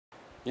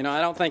You know,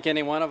 I don't think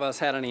any one of us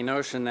had any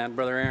notion that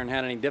Brother Aaron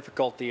had any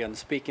difficulty in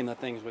speaking the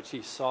things which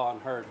he saw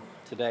and heard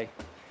today.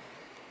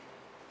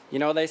 You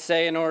know, they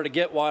say in order to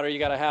get water, you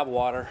got to have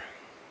water.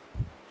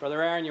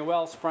 Brother Aaron, your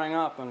well sprang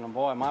up, and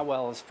boy, my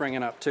well is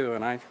springing up too,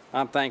 and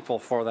I'm thankful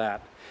for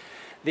that.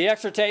 The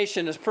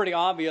exhortation is pretty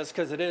obvious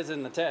because it is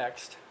in the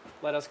text.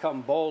 Let us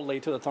come boldly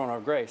to the throne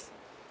of grace.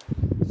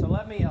 So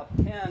let me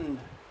append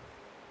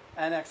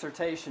an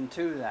exhortation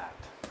to that.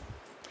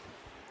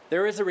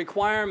 There is a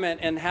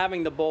requirement in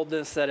having the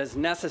boldness that is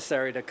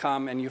necessary to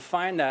come, and you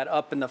find that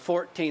up in the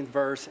 14th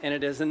verse, and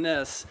it is in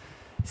this,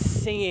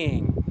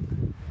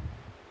 seeing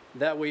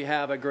that we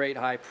have a great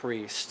high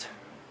priest.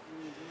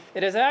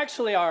 It is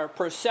actually our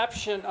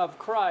perception of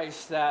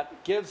Christ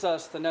that gives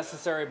us the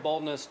necessary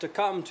boldness to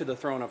come to the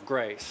throne of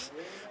grace.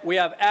 We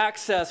have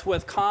access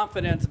with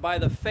confidence by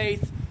the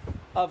faith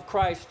of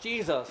Christ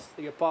Jesus,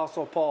 the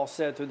Apostle Paul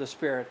said through the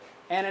Spirit,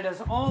 and it is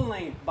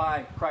only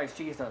by Christ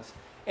Jesus.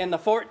 In the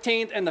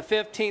 14th and the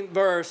 15th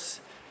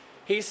verse,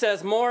 he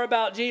says more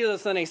about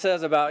Jesus than he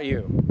says about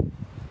you.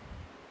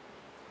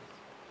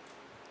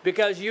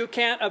 Because you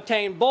can't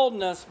obtain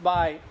boldness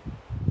by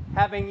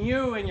having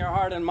you in your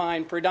heart and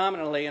mind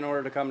predominantly in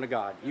order to come to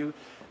God.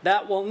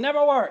 That will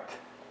never work.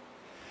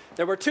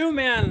 There were two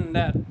men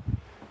that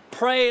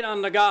prayed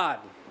unto God.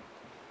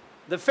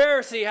 The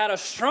Pharisee had a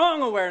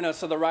strong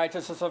awareness of the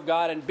righteousness of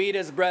God and beat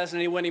his breast,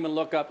 and he wouldn't even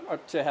look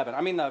up to heaven.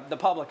 I mean, the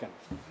publican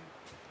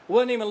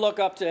wouldn't even look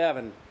up to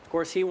heaven. Of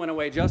course, he went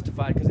away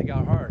justified because he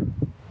got hard.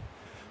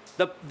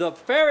 The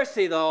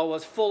Pharisee, though,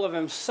 was full of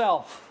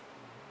himself.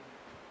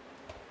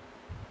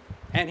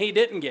 And he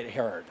didn't get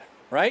heard,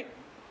 right?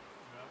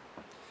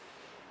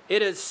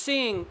 It is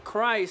seeing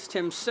Christ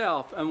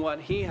himself and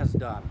what he has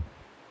done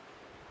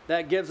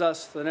that gives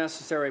us the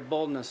necessary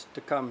boldness to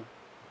come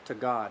to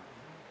God.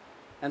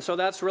 And so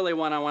that's really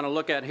what I want to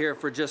look at here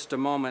for just a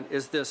moment,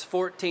 is this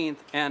 14th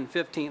and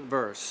 15th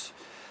verse.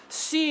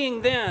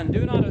 Seeing then,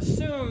 do not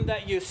assume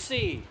that you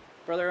see.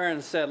 Brother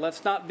Aaron said,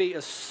 let's not be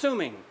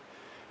assuming.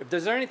 If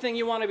there's anything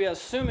you want to be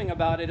assuming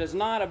about, it is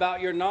not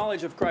about your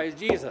knowledge of Christ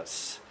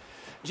Jesus.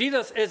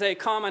 Jesus is a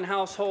common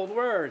household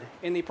word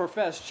in the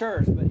professed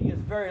church, but he is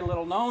very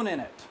little known in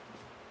it.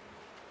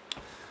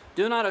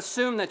 Do not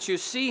assume that you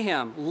see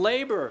him.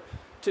 Labor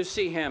to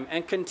see him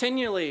and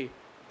continually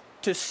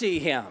to see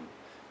him.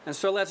 And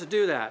so let's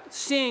do that.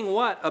 Seeing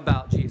what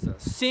about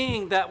Jesus?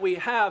 Seeing that we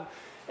have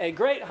a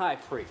great high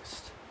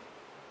priest.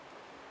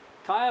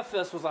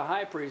 Caiaphas was a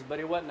high priest, but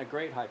he wasn't a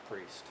great high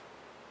priest.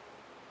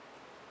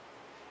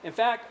 In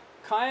fact,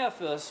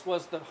 Caiaphas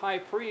was the high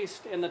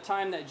priest in the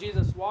time that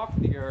Jesus walked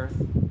the earth,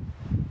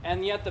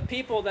 and yet the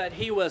people that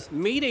he was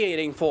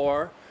mediating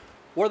for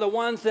were the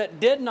ones that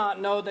did not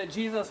know that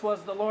Jesus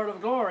was the Lord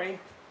of glory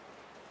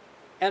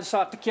and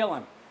sought to kill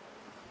him.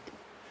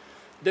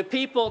 The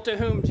people to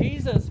whom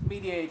Jesus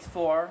mediates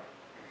for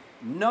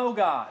know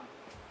God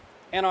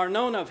and are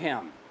known of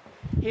him.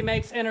 He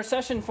makes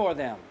intercession for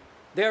them.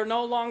 They're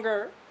no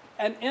longer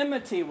an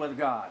enmity with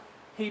God.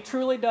 He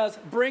truly does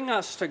bring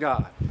us to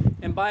God.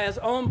 And by his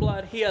own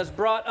blood, he has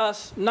brought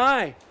us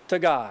nigh to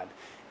God.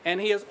 And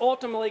he is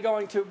ultimately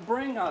going to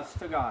bring us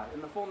to God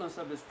in the fullness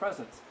of his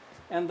presence.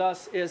 And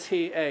thus is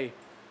he a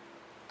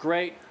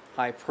great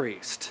high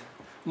priest.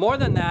 More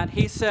than that,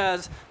 he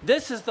says,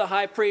 this is the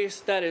high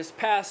priest that is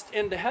passed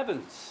into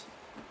heavens.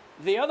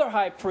 The other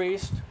high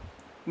priest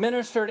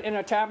ministered in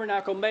a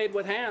tabernacle made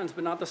with hands,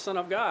 but not the Son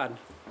of God.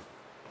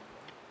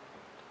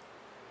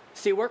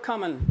 See, we're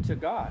coming to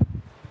God.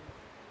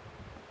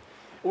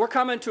 We're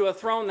coming to a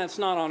throne that's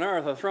not on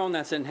earth, a throne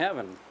that's in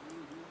heaven.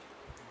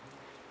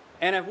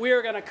 And if we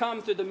are going to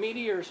come through the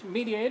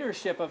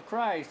mediatorship of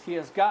Christ, he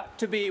has got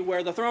to be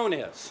where the throne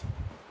is,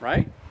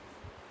 right?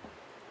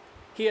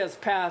 He has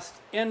passed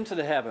into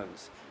the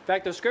heavens. In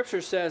fact, the scripture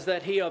says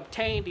that he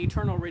obtained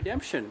eternal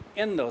redemption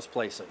in those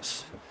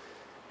places.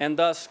 And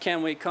thus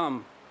can we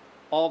come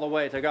all the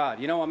way to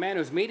God. You know, a man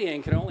who's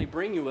mediating can only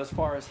bring you as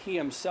far as he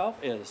himself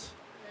is.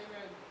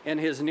 Amen. In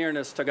his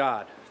nearness to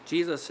God.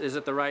 Jesus is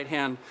at the right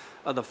hand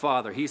of the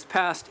Father. He's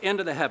passed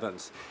into the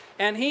heavens.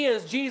 And he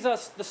is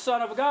Jesus, the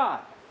Son of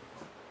God.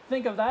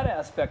 Think of that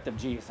aspect of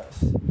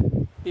Jesus.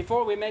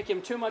 Before we make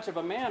him too much of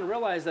a man,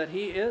 realize that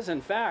he is,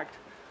 in fact,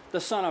 the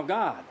Son of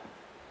God.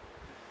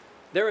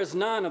 There is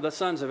none of the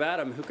sons of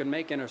Adam who can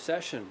make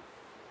intercession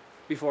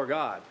before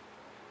God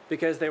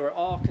because they were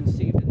all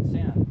conceived in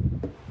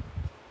sin.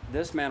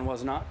 This man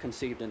was not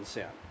conceived in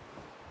sin.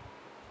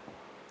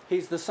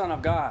 He's the Son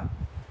of God.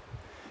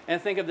 And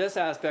think of this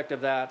aspect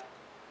of that.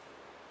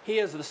 He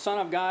is the Son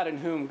of God in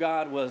whom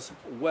God was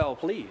well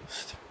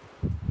pleased.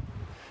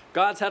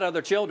 God's had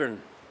other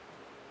children,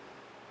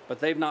 but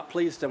they've not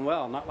pleased him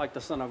well, not like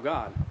the Son of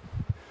God.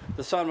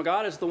 The Son of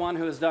God is the one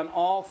who has done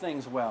all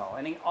things well,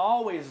 and he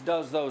always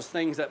does those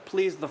things that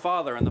please the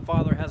Father, and the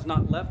Father has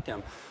not left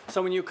him.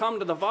 So when you come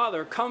to the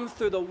Father, come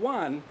through the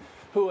one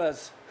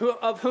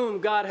of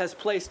whom God has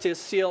placed his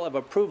seal of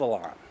approval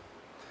on.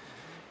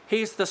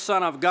 He's the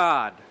Son of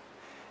God.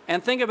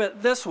 And think of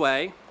it this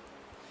way.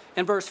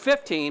 In verse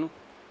 15,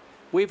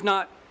 we've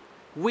not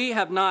We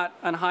have not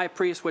an high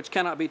priest which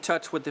cannot be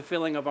touched with the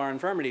feeling of our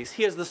infirmities.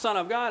 He is the Son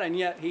of God, and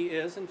yet he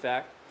is, in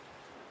fact,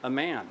 a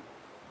man.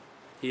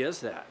 He is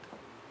that.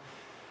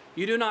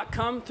 You do not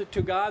come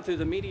to God through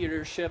the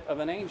mediatorship of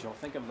an angel.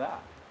 Think of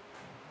that.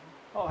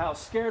 Oh, how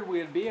scared we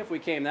would be if we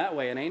came that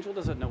way. An angel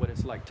doesn't know what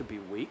it's like to be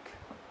weak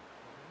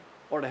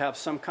or to have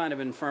some kind of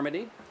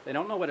infirmity. They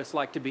don't know what it's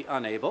like to be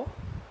unable.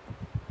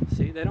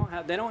 See, they don't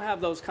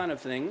have those kind of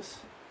things.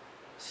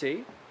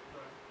 See?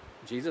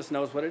 Jesus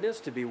knows what it is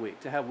to be weak,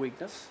 to have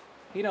weakness.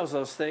 He knows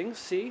those things,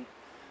 see?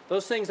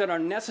 Those things that are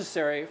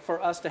necessary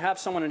for us to have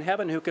someone in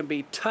heaven who can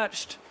be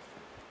touched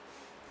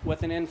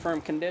with an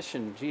infirm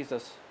condition.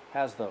 Jesus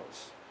has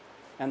those.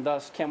 And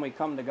thus can we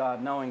come to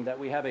God knowing that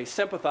we have a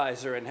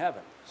sympathizer in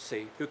heaven,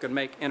 see, who can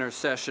make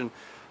intercession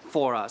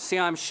for us. See,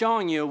 I'm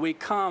showing you we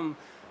come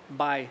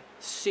by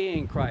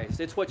seeing Christ.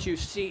 It's what you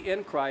see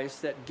in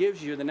Christ that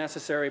gives you the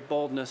necessary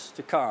boldness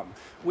to come.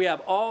 We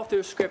have all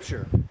through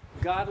Scripture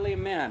godly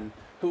men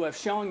who have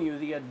shown you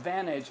the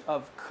advantage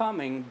of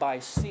coming by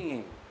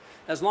seeing.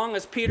 As long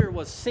as Peter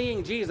was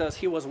seeing Jesus,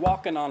 he was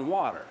walking on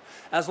water.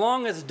 As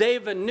long as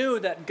David knew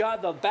that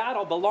the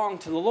battle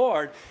belonged to the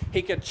Lord,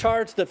 he could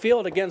charge the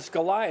field against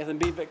Goliath and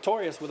be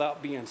victorious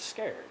without being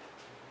scared.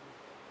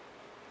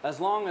 As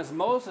long as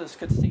Moses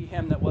could see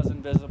him that was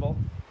invisible,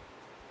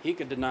 he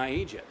could deny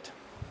Egypt.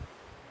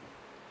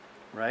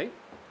 Right?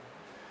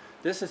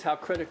 This is how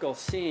critical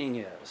seeing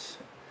is.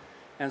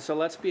 And so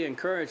let's be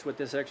encouraged with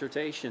this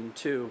exhortation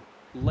to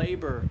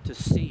labor to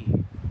see.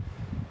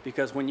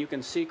 Because when you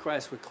can see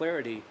Christ with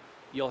clarity,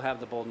 you'll have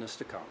the boldness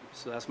to come.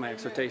 So that's my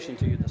exhortation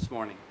to you this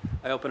morning.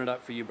 I open it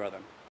up for you, brother.